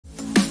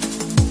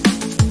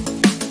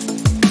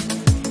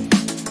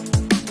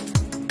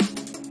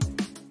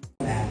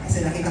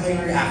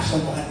yung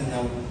reaction mo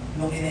kanina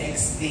nung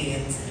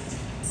ina-explain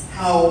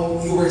how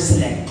you were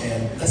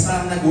selected. Tapos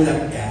parang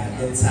nagulat ka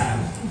dun sa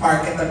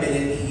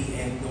marketability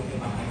and yung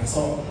ibang ano.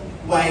 So,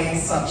 why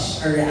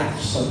such a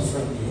reaction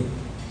from you?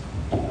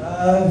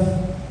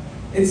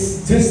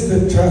 It's just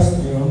the trust,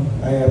 you know.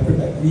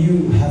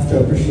 You have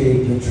to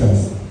appreciate the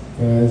trust.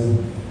 Because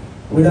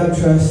without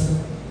trust,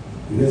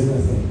 there's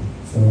nothing.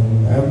 So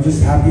I'm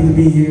just happy to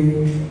be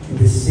here in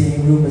the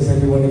same room as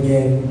everyone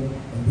again.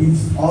 We've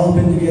all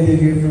been together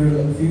here for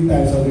a few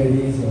times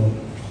already, so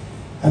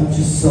I'm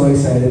just so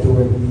excited to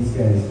work with these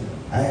guys.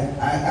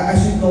 I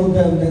actually told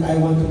them that I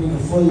want to make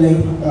a full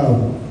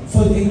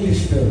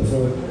English film,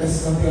 so that's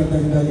something I've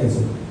never done yet.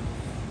 So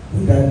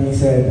with that being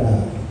said,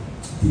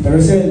 Tita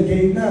Rosel,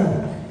 game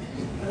na!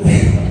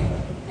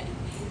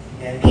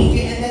 Yeah, thank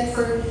you. And then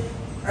for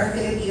our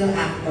Filipino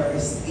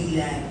actors,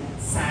 Dylan,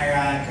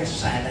 Sarah,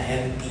 Christiana,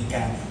 and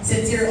Tika,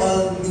 since you're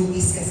all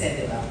newbies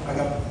kasi, di ba?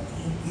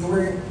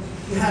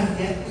 You have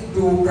yet to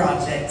do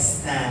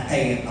projects na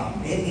kayo top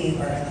billing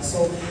or ano.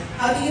 So,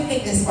 how do you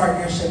think this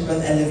partnership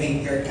will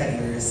elevate your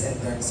careers in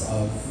terms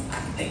of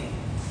acting?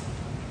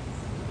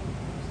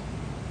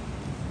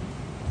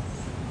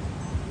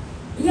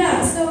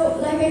 Yeah,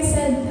 so like I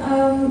said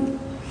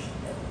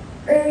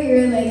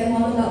earlier, like I'm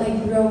all about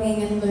like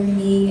growing and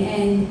learning,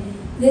 and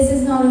this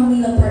is not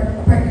only a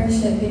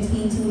partnership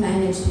between two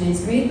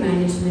managements, great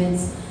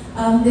managements.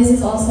 This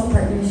is also a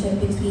partnership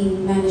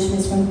between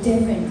managements from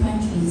different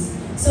countries.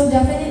 So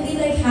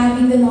definitely like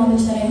having the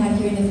knowledge that I have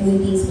here in the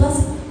Philippines,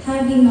 plus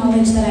having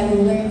knowledge that I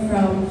will learn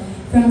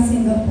from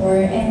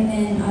Singapore, and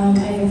then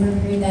I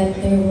overheard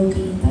that there will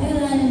be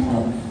Thailand and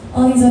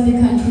all these other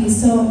countries.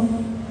 So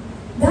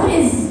that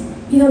is,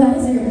 that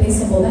is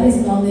irreplaceable. That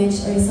is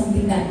knowledge, or is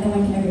something that no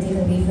one can ever take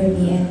away from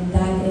me, and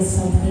that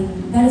is a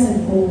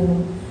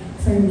goal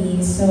for me.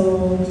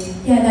 So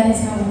yeah,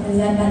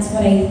 that's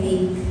what I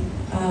think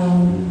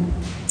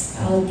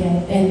I'll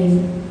get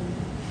and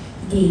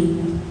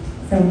gain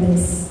from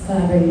this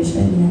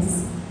collaboration,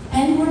 yes.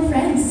 And more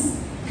friends.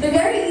 They're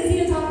very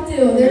easy to talk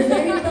to. They're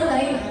very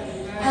polite.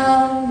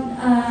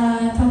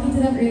 Talking to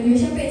them earlier,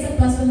 syempre it's a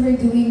plus when we're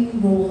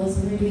doing roles,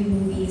 when we're doing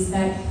movies,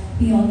 that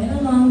we all get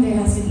along, there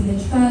has to be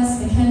the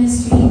trust, the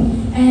chemistry.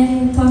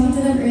 And talking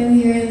to them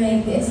earlier,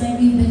 like it's like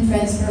we've been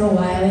friends for a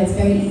while, it's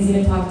very easy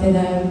to talk to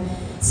them.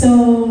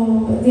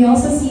 So they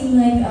also seem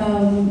like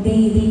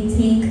they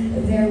take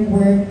their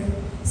work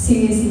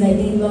seriously, like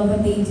they love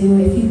what they do.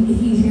 If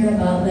you hear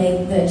about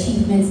like the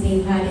achievements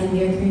they've had in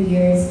their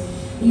careers,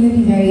 you would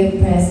be very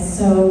impressed.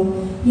 So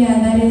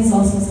yeah, that is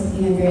also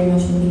something I'm very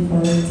much looking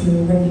forward to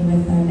working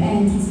with them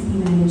and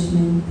TCP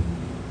management.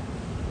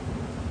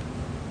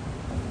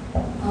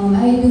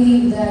 I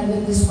believe that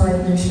with this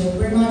partnership,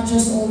 we're not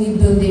just only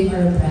building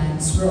our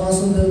brands, we're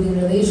also building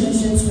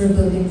relationships, we're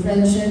building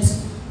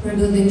friendships, we're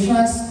building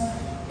trust.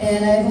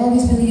 And I've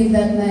always believed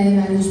that my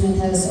management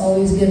has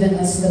always given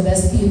us the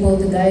best people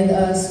to guide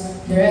us,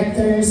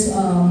 directors,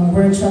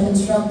 workshop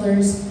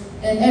instructors,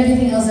 and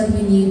everything else that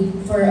we need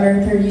for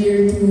our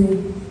career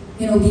to,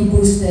 be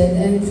boosted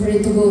and for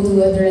it to go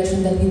to a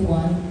direction that we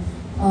want.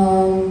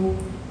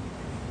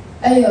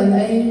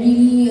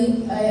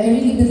 I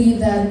really believe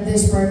that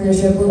this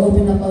partnership will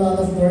open up a lot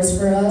of doors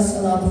for us,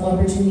 a lot of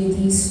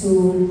opportunities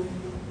to,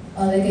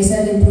 like I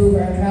said, improve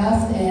our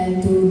craft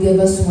and to give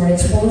us more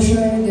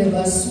exposure, give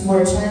us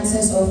more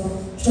chances of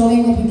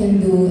showing what we can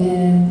do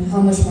and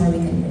how much more we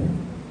can do.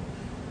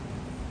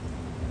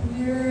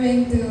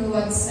 Mirroring to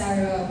what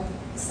Sarah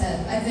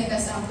said, I think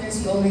as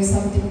actors, we always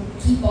have to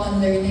keep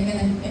on learning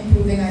and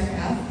improving our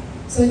craft.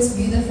 So it's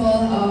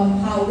beautiful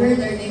how we're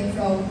learning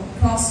from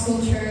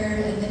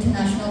cross-culture and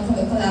international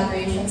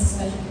collaborations,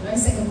 especially with our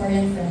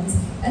Singaporean friends.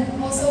 And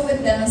also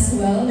with them as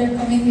well, they're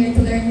coming here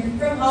to learn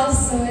from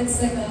us, so it's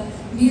like a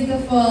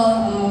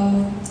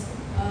beautiful,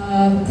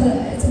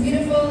 it's a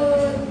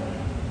beautiful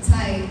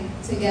tie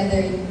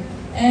together.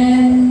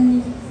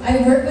 And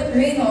I work with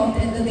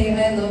Raynold in The Day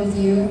I Loved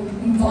You.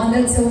 We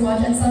bonded so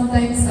much, and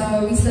sometimes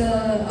we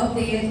still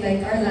update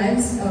like our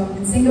lives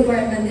in Singapore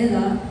and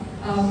Manila.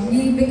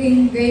 We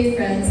became great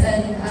friends,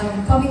 and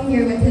coming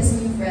here with his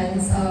new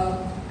friends,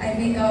 I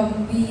think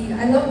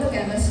I love the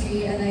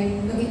chemistry, and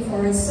I'm looking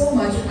forward so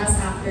much as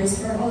actors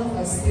for all of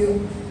us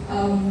to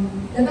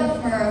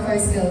develop more of our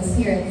skills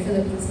here in the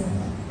Philippines.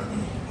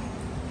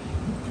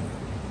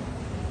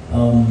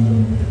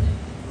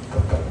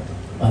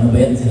 Paano ba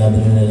yan?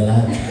 Sinabi na nila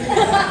lahat.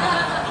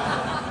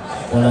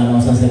 Wala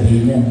namang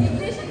sasabihin yan.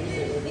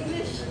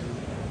 English.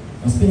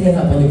 Mas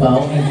pinahirapan niyo pa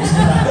ako ng English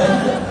na.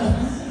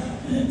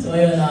 So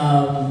ayun,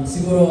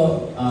 siguro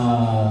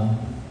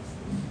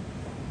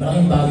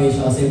malaking bagay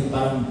siya kasi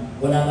parang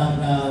wala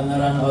na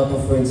run out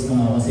of words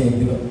na ako kasi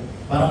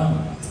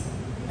parang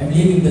I'm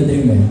living the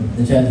dream,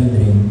 the childhood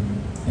dream.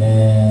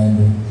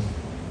 And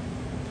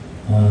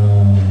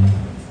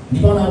hindi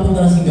pa ako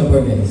nakapunta ng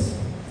Singapore, guys.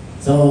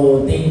 So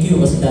thank you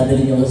kasi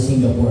dadalhin niyo ako sa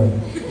Singapore.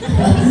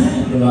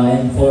 Diba?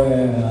 And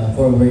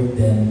for work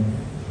din.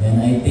 And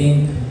I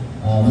think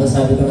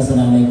masasabi ko na sa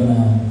nanay ko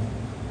na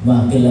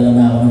makilala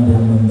na ako ng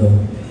buong mundo.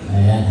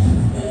 Ayan.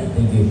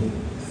 Thank you.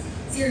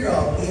 you,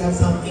 Rob, do you have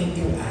something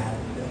to add?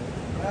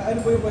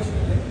 Ano po yung question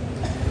ulit?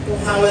 To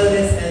how will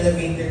this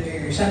elevate your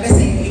career? Siya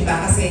kasi yung iba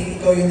kasi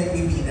ikaw yung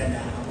nagbibida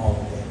na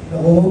among them.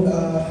 No,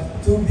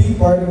 to be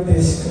part of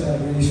this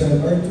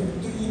collaboration or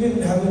to even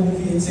have a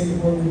movie in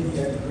Singapore would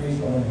be a great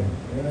honor.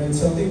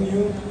 It's something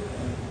new.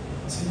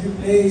 It's a new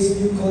place,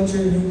 new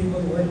culture, new people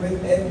to work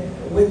with, and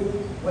with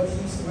what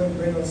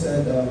Raynold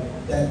said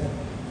that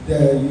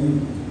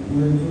you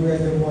were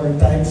more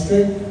time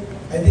strict.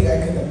 I think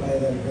I could apply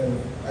that better.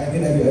 I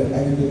could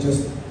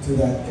adjust to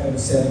that kind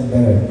of setting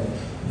better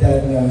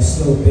than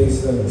slow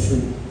paced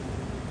shoot.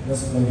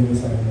 That's my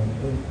biggest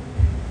argument.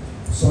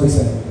 So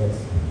excited, guys.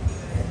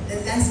 The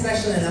last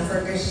question na lang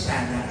for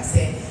Christiana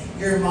kasi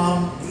your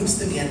mom used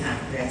to be an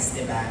actress,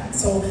 di ba?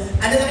 So,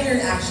 ano lang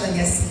your reaction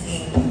niya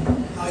seeing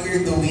how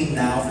you're doing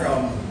now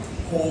from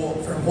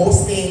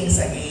hosting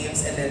sa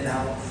games and then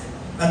now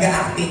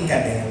mag-acting ka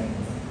din?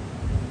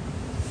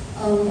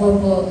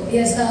 Opo.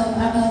 Yes,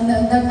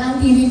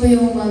 nag-TV po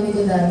yung mami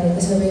ko dati,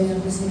 kasabay niya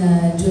po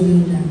sina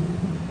Julina.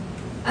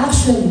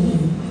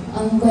 Actually,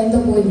 ang kwento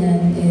po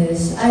niyan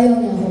is,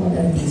 ayaw niya ako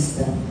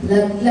mag-artista.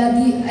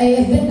 Lagi, I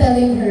have been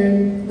telling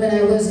her when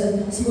I was,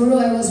 siguro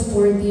I was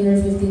 14 or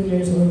 15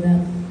 years old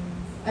na,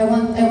 I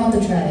want to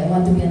try. I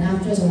want to be an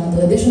actress, I want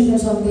to audition for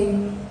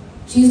something.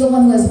 She's the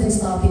one who has been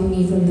stopping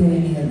me from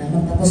doing it na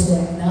magtapos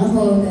na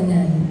ako,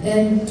 ganyan.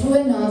 And true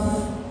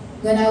enough,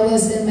 when I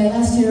was in my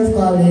last year of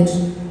college,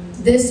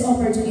 this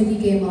opportunity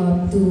came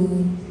up to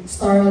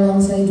star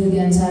alongside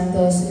Julian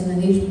Santos in an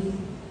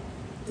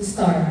to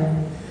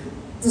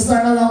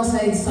star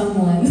alongside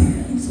someone.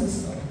 I'm so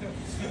sorry.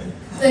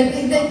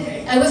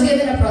 I was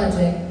given a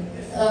project,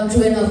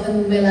 true enough,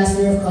 in my last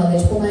year of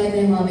college. Pumayag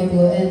na yung mami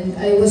ko, and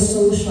I was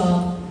so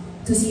shocked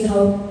to see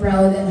how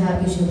proud and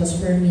happy she was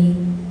for me.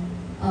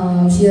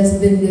 She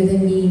has been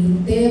giving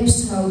me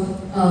tips, how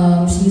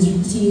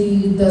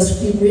she does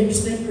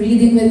script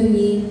reading with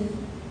me.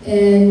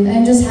 And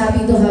I'm just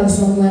happy to have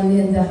someone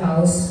in the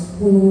house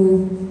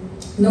who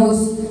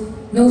knows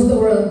the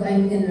world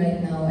I'm in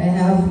right now. I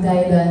have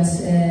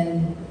guidance,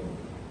 and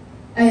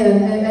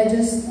I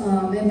just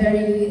I'm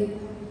very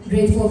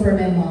grateful for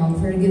my mom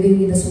for giving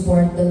me the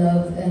support, the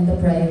love, and the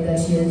pride that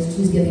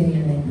she's giving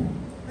me right now.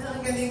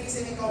 Ang galing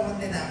kasi may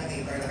common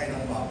denominator na kayo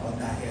ng wapo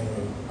dahil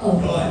Oh.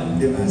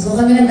 di ba? So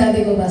kami ng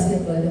dati ko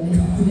basketball.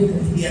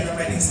 Hindi yan na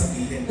pwedeng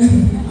sabihin.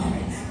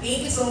 Okay.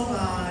 Thank you so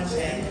much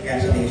and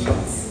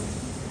congratulations.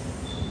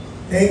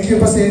 Thank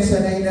you,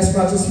 Pasensya na. As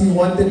much as we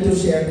wanted to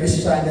share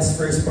Christiana's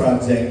first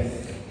project,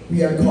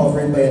 we are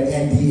covered by an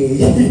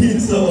NDA.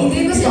 So,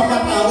 Hindi ko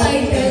sinabi yung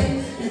title.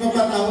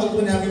 ipapatawag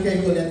po namin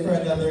kayo ulit for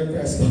another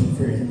press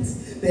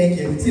conference. Thank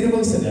you. Sino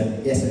pong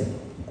sunod? Yes, sir.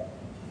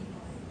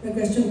 The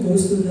question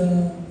goes to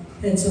the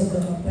heads of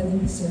the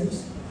company,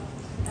 sirs.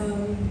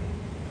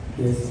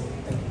 Yes.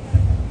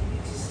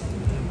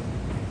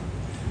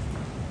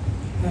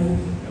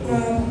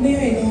 May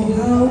I know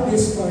how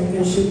this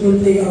partnership will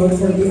play out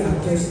for the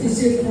actors? Is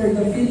it for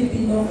the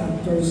Filipino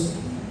actors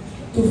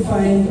to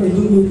find or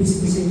do movies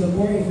in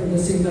Singapore, and for the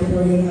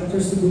Singaporean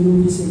actors to do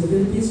movies in the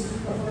Philippines,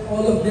 or for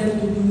all of them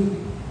to do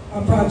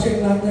a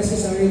project not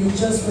necessarily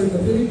just for the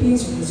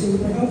Philippines or the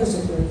Singapore? How does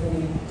it work for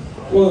you?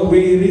 Well,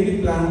 we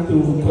really plan to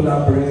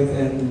collaborate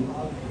and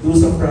do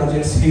some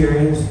projects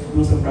here,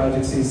 do some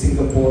projects in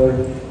Singapore,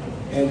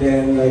 and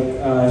then like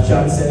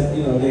Sean said,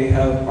 they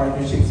have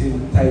partnerships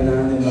in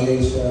Thailand and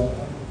Malaysia.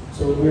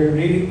 So we're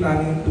really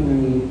planning to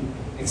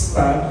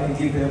expand and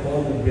give them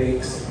all the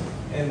breaks,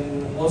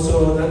 and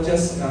also not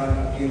just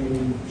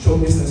in show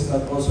business,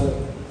 but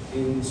also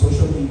in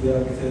social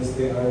media, because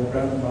they are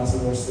brand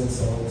ambassadors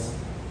themselves.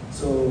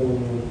 So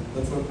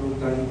that's what we're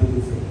planning to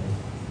do for them.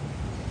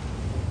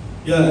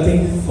 Yeah, I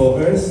think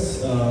for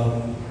us,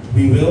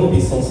 we will be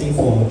sourcing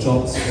for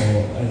jobs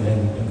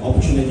and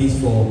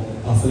opportunities for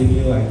our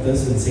Filipino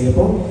actors in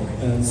Singapore.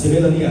 And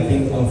similarly, I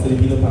think our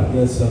Filipino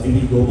partners,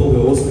 Beauty Global,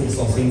 will also be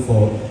sourcing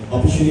for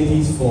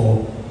opportunities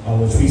for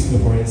our 3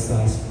 Singaporean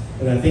stars.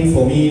 And I think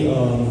for me,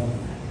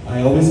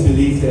 I always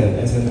believe that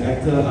as an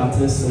actor,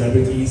 artist,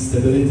 celebrity,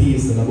 stability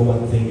is the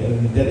 #1 thing,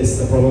 and that is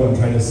the problem I'm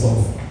trying to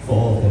solve for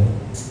all of them.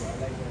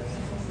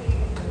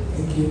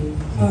 Thank you.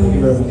 Thank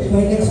you very much.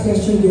 My next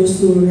question goes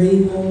to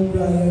Raynold,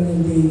 Brian,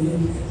 and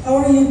David.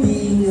 How are you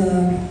being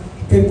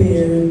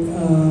prepared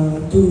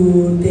to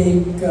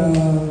take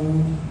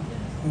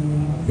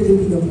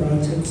Filipino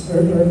projects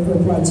or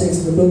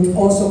projects that will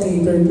also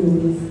cater to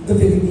the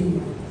Philippine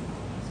market?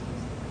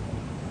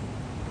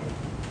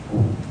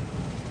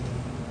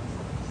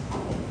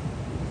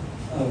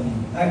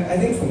 I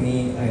think for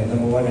me,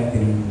 number one, I've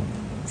been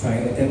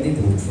attempting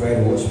to try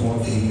to watch more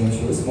Filipino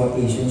shows, more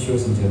Asian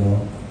shows in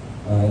general.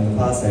 In the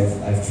past,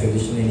 I've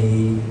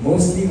traditionally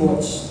mostly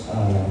watched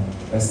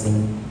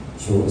Western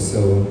shows,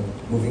 so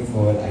moving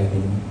forward, I've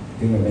been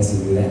doing my best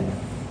to do that.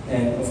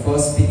 And of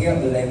course, picking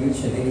up the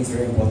language, I think it's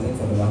very important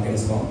for the market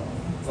as well,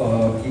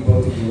 for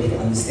people to be able to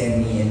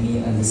understand me and me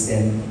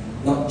understand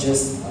not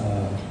just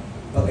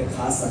what the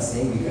cast are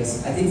saying,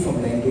 because I think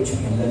from language you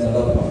can learn a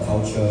lot about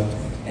culture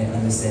and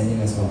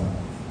understanding as well.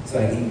 So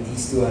I think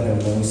these two are the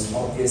most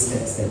obvious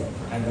steps that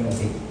I'm going to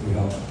take to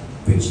help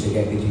bridge the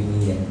gap between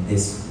me and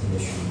this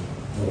industry.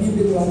 Have you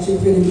been watching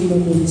Filipino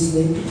movies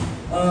lately?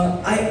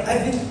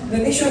 I've been, the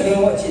next show I'm going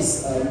to watch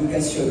is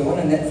Luca's show, the one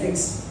on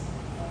Netflix.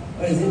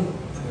 What is it?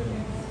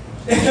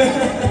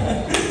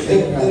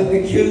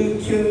 the kill.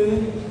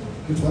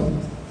 Which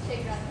one?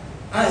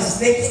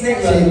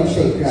 Snake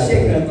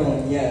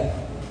Rattle. Yeah.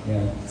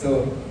 So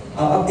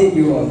I'll update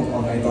you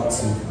on my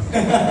thoughts soon.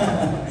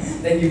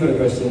 Thank you for the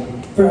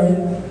question.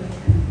 Brian?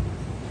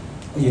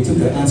 You took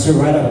the answer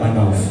right out of my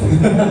mouth.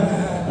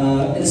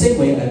 In the same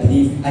way, I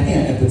think I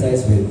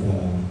empathize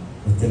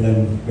with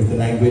the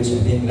language.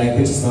 I think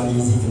language is not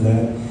easy to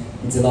learn.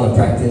 It's a lot of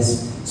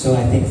practice. So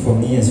I think for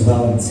me as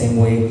well, in the same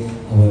way,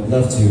 I would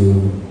love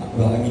to.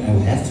 Well, I mean, I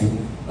would have to,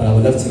 but I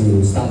would love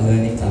to start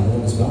learning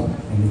Tagalog as well.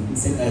 And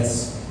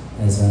as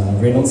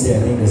Raynold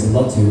said, I think there's a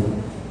lot to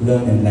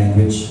learn in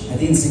language. I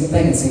think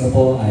back in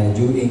Singapore, I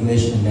do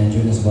English and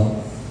Mandarin as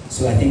well.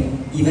 So I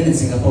think even in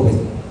Singapore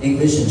with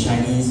English and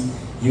Chinese,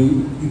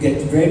 you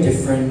get very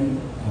different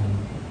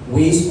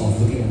ways of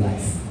looking at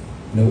life.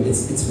 You know,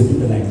 it's within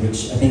the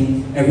language. I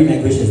think every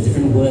language has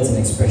different words and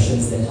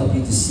expressions that help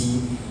you to see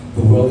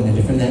the world in a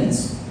different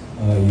lens.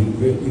 And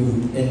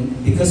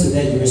because of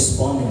that, you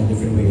respond in a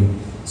different way.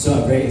 So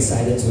I'm very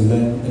excited to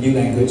learn a new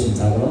language in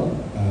Tagalog.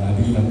 I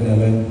believe I'm going to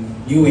learn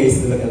new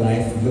ways to look at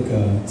life,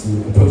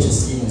 to approach a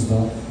scene as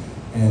well.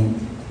 And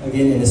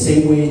again, in the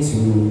same way,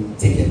 to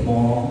take in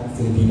more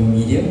Filipino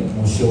media,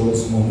 more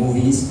shows, more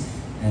movies,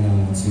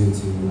 and to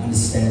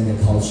understand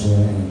the culture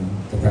and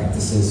the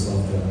practices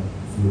of the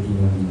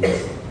Filipino media.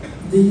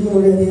 Do you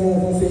already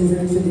have a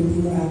favorite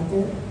Filipino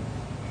actor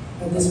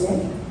at this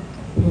point?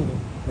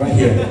 Right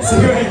here.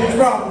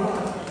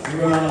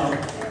 Wrong.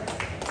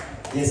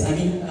 Yes, I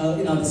mean,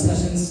 in our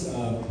discussions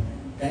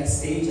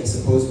backstage, I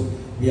suppose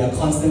we are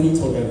constantly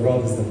told that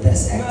Rob is the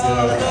best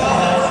actor.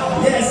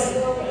 Yes,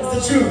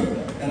 it's the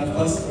truth. And of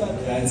course,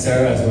 and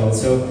Sarah as well.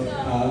 So,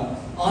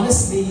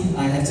 honestly,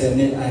 I have to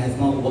admit, I have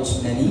not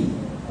watched many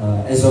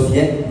as of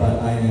yet, but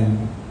I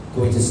am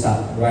going to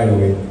start right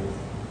away.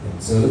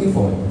 So, looking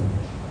forward.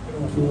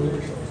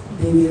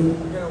 David,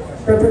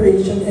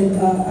 preparation and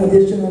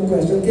additional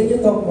question. Can you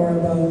talk more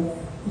about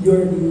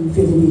your being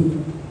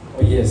Filipino?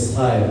 Oh yes,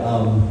 hi.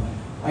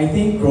 I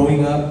think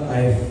growing up,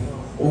 I've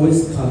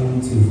always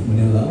come to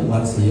Manila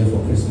once a year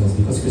for Christmas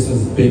because Christmas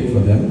is big for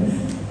them.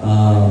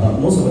 But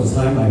most of the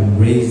time, I'm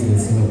raised in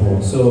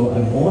Singapore, so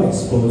I'm more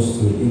exposed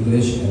to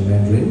English and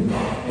Mandarin.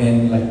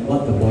 And like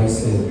what the boy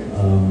said,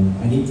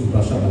 I need to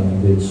brush up my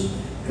language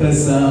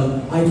because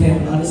I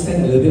can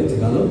understand a little bit of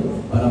Tagalog,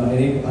 but I'm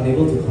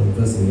unable to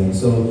converse in them.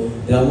 So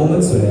there are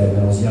moments where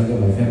when I was younger,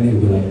 my family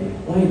would be like,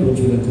 why don't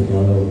you learn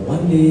Tagalog?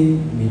 One day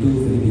we do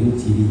Filipino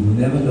TV, you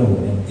never know.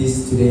 And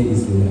this today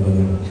is you never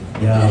know.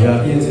 Yeah, we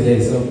are here today.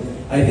 So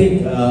I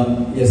think,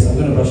 yes, I'm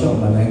going to brush up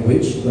my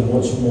language, I'm going to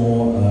watch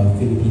more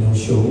Filipino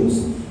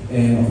shows.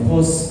 And of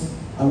course,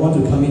 I want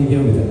to come in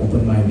here with an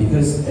open mind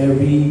because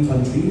every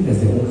country has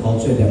their own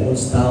culture, their own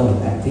style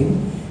of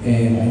acting.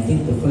 And I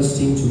think the first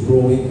thing to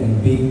growing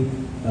and being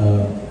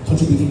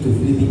contributing to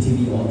Philippine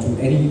TV or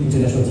to any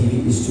international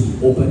TV is to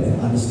be open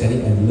and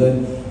understanding and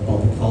learn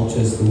about the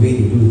cultures, the way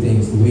they do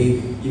things, the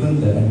way,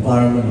 even the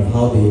environment of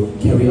how they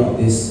carry out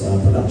this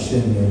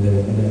production and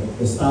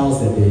the styles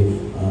that they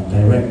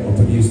direct or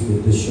produce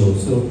with this show.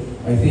 So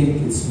I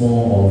think it's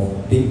more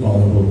of being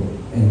vulnerable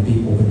and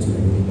being open to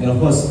everything. And of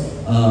course,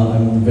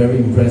 I'm very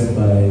impressed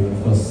by,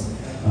 of course,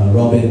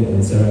 Robin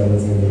and Sarah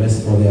Evans and the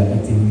rest for their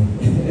acting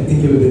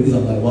capabilities.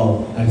 I'm like,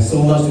 wow, I have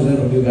so much to learn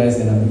from you guys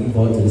and I'm looking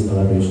forward to this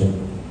collaboration.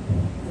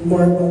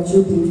 More about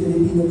you being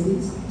Filipino,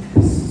 please.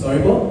 Sorry,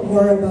 Bob?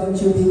 More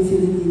about you being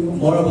Filipino.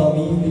 More about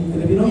me being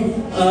Filipino?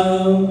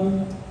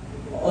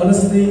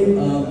 Honestly,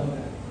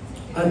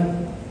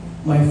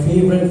 my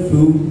favorite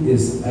food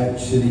is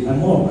actually,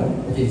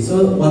 okay,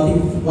 so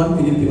one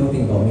Filipino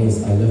thing about me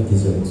is I love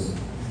desserts.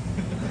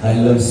 I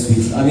love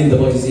sweets. I mean, the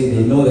boys say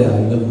they know that I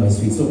love my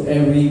sweets, so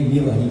every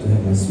meal I need to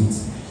have my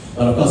sweets.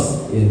 But of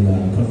course, in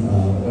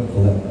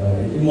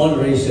in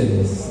moderation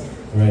is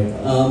right.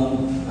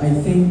 I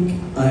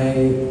think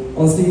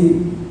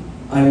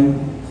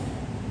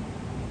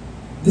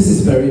this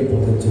is very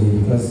important to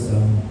me because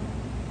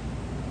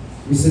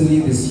recently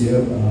this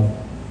year,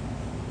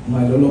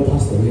 my Lolo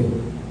passed away,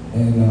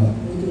 and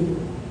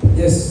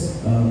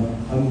yes,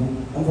 I'm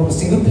from a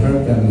single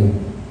parent family,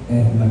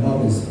 and my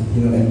mom is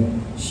Filipino,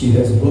 and she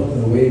has worked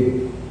her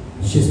way.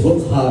 She's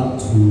worked hard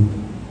to,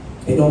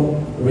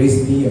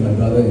 raise me and my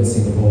brother in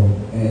Singapore,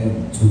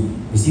 and to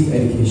receive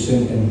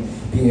education and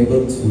being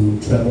able to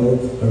travel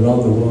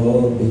around the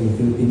world, being in the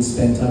Philippines,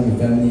 spend time with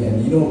family,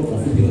 and for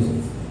Filipinos,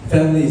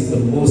 family is the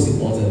most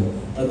important.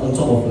 On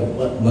top of like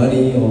what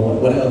money or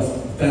what else,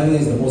 family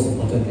is the most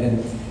important.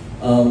 And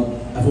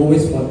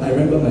I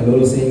remember my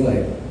Lolo saying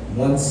like,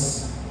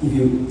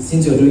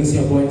 since you're doing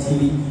Singaporean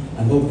TV,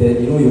 I hope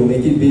that you'll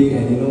make it big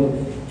and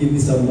give me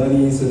some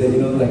money so that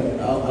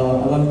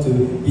I want to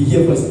be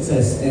here for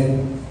success.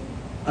 And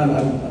I'm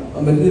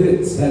a little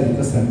bit sad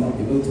because I'm not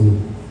able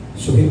to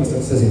show him my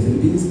success in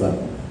Philippines, but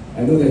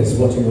I know that he's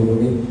watching over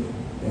me,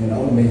 and I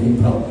want to make him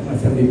proud, my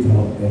family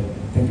proud. Yeah.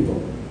 Thank you,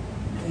 Bob.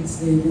 Thanks,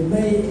 David.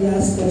 My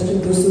last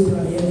question goes to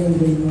Brian and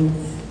Raynold.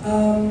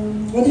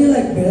 What do you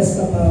like best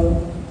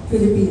about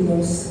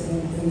Filipinos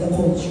and the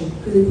culture,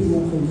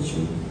 Filipino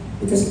culture?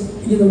 Because,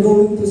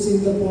 going to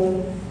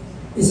Singapore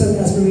is an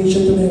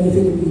aspiration to many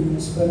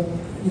Filipinos, but,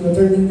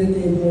 turning the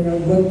table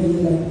around, what do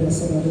you like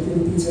best about the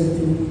Philippines and the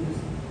Filipinos?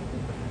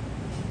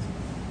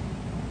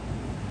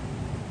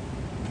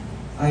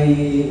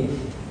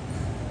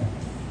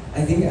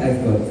 I think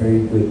I've got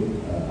very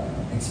good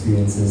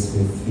experiences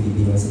with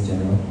Filipinos in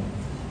general.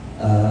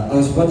 I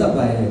was brought up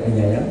by a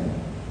yaya.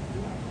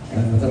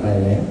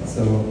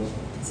 So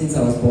since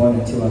I was born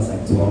until I was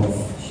like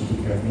 12, she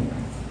took care of me.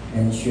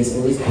 And she has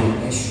always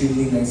been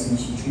extremely nice to me.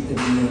 She treated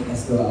me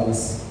as though I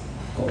was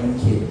her own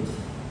kid.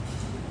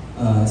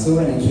 So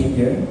when I came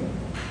here,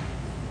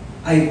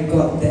 I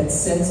got that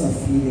sense of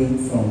feeling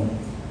from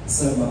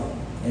Sir Mark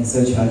and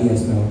Sir Charlie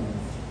as well,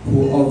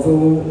 who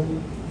although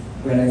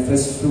when I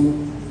first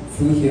flew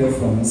here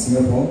from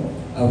Singapore,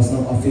 I was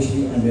not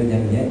officially under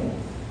them yet.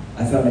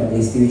 I felt that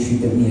they still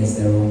treated me as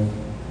their own.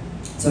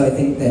 So I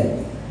think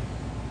that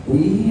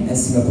we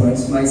as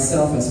Singaporeans,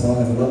 myself as well,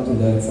 have a lot to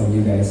learn from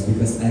you guys,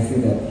 because I feel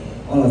that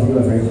all of you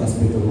are very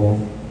hospitable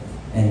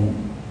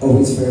and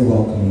always very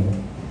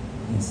welcoming.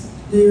 Yes.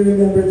 Do you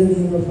remember the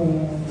name of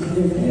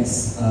your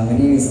Yes, her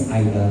name is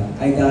Aida.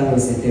 Aida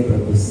Rosete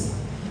Purpose.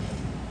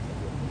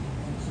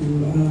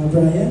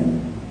 Brian?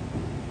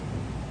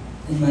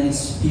 In my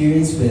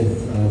experience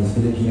with the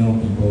Filipino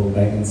people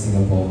back in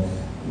Singapore,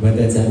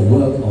 whether it's at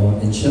work or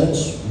in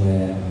church,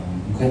 where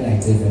I'm quite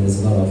active and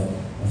there's a lot of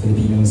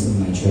Filipinos in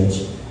my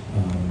church,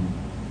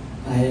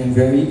 I am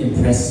very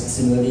impressed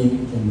similarly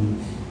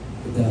in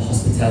the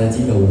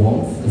hospitality, the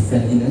warmth, the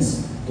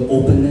friendliness, the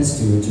openness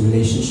to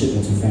relationship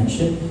and to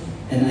friendship,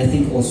 and I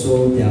think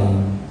also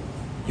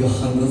your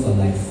hunger for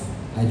life.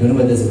 I don't know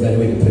whether there's a better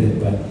way to put it,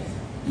 but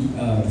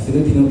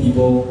Filipino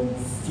people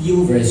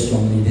feel very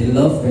strongly, they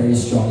love very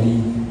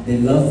strongly, they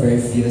love very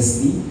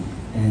fiercely,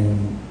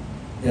 and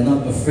they're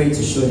not afraid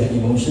to show their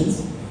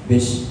emotions,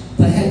 which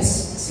perhaps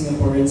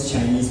Singaporeans,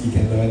 Chinese, we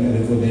can learn a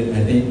little bit.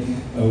 I think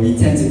we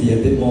tend to be a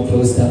bit more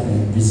closed up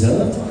and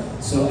reserved,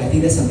 so I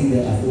think that's something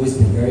that I've always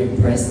been very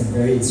impressed and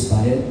very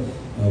inspired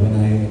when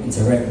I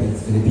interact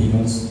with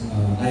Filipinos.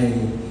 I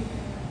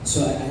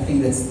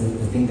think that's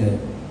the thing that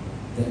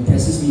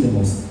impresses me the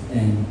most.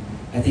 And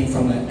I think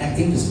from an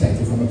acting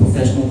perspective, from a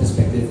professional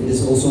perspective, it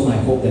is also my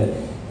hope that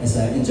as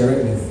I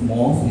interact with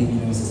more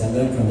Filipinos, as I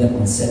learn from them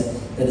on set,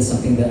 that is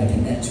something that I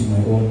can add to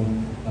my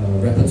own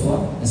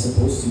repertoire, as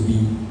opposed to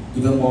be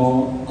even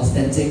more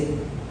authentic,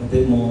 a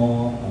bit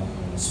more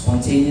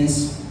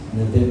spontaneous,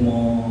 and a bit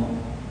more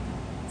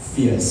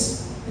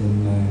fierce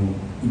in my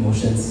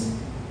emotions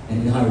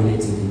and in how I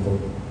relate to people.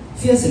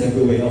 Fierce in a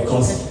good way, of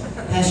course.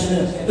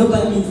 Passionate. No,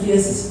 but I mean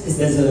fierce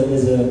there's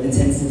a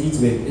intensity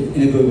to it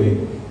in a good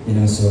way.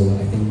 So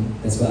I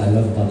think that's what I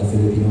love about the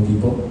Filipino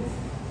people.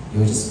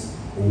 You're just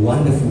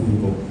wonderful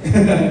people.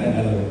 And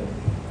I love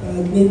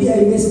it. Maybe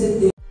I missed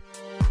it.